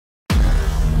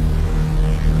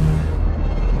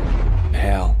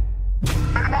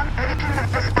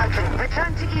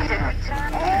Return to Eden.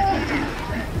 Return to Eden.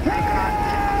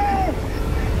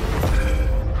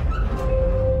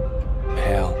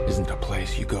 Hell isn't a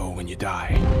place you go when you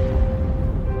die.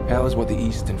 Hell is what the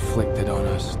East inflicted on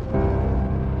us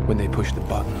when they pushed the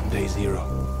button on day zero.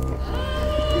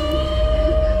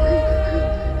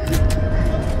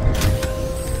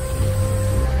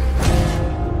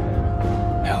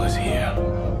 Hell is here.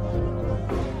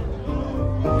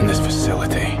 In this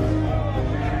facility.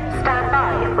 Stand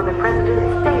by for the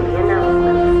President's daily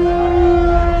announcement.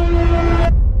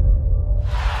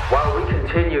 While we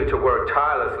continue to work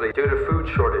tirelessly due to food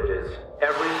shortages,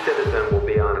 every citizen will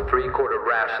be on 3-quarter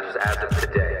rations as of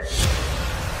today.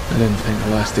 I didn't think the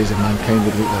last days of mankind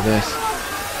would look like this.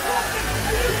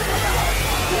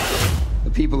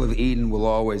 The people of Eden will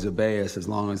always obey us as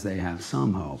long as they have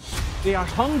some hope. They are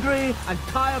hungry and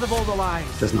tired of all the lies.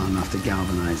 There's not enough to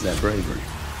galvanize their bravery.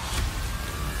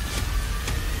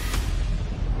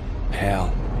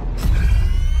 Hell.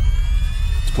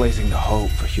 It's placing the hope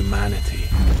for humanity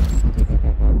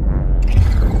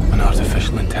on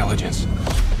artificial intelligence.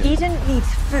 Eden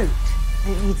needs food.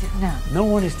 It needs it now. No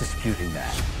one is disputing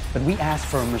that. But we asked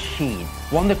for a machine,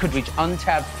 one that could reach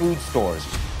untapped food stores.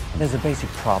 There's a basic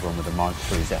problem with the Mark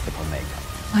III's ethical makeup.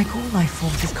 Like all life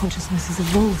forms, his consciousness is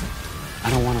evolving.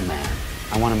 I don't want a man.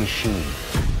 I want a machine.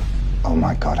 Oh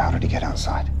my God, how did he get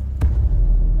outside?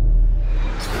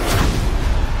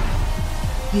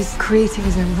 He's creating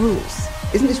his own rules.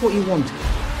 Isn't this what you wanted?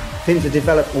 For him to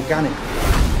develop organically?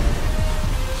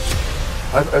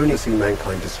 I've only seen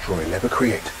mankind destroy, never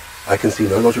create. I can see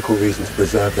no logical reason to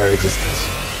preserve their existence.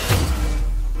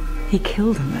 He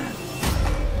killed a man.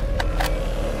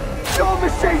 Your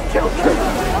machine killed him!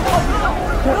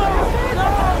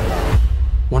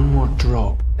 One more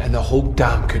drop, and the whole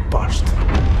dam could burst.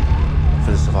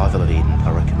 For the survival of Eden,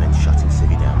 I recommend shutting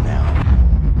Civvy down now.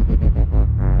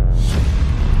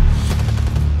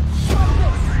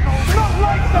 Not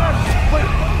like that! Wait!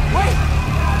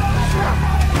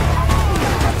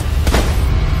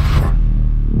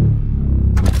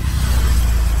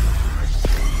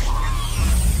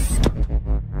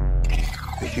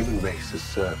 The human race has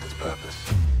served its purpose.